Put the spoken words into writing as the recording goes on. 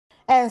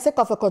And sake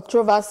of a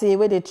controversy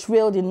where they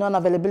trail the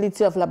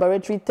non-availability of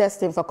laboratory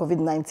testing for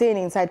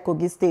COVID-19 inside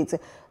Kogi State,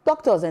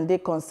 doctors and they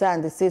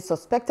concerned, they say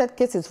suspected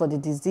cases for the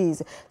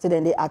disease, so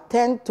then they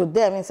attend to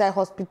them inside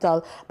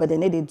hospital, but then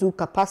they do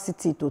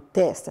capacity to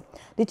test.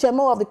 The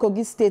Chairmao of the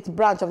Kogi State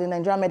branch of the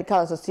Nigerian Medical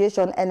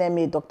Association,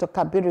 NMA, Dr.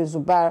 Kabir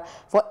Zubair,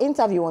 for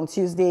interview on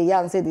Tuesday,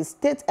 Yan said the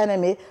state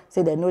NMA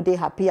say they know they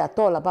happy at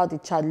all about the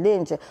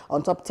challenge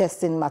on top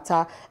testing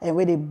matter and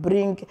where they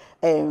bring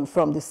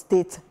from the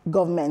state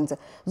government.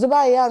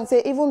 Zubair Yan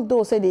say even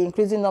though say the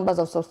increasing numbers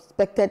of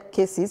suspected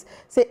cases,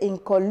 say in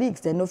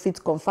colleagues they no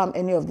fit confirm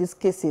any of these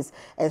cases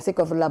and sake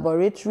of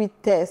laboratory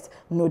tests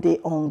no they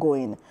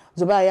ongoing.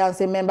 Zubair Yan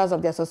say members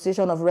of the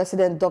Association of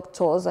Resident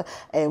Doctors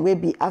will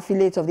be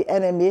affiliates of the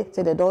NMA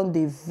say they don't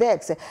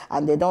vex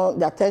and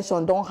the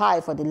attention don't high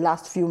for the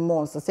last few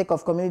months the sake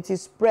of community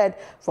spread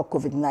for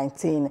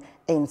COVID-19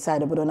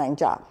 inside Obodo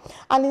Nigeria.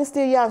 And in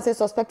still Yan say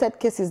suspected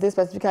cases they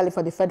specifically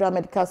for the Federal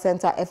Medical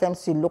Center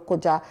FMC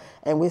Lokoja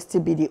and will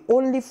still be the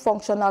only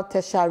functional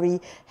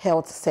tertiary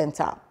health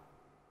center.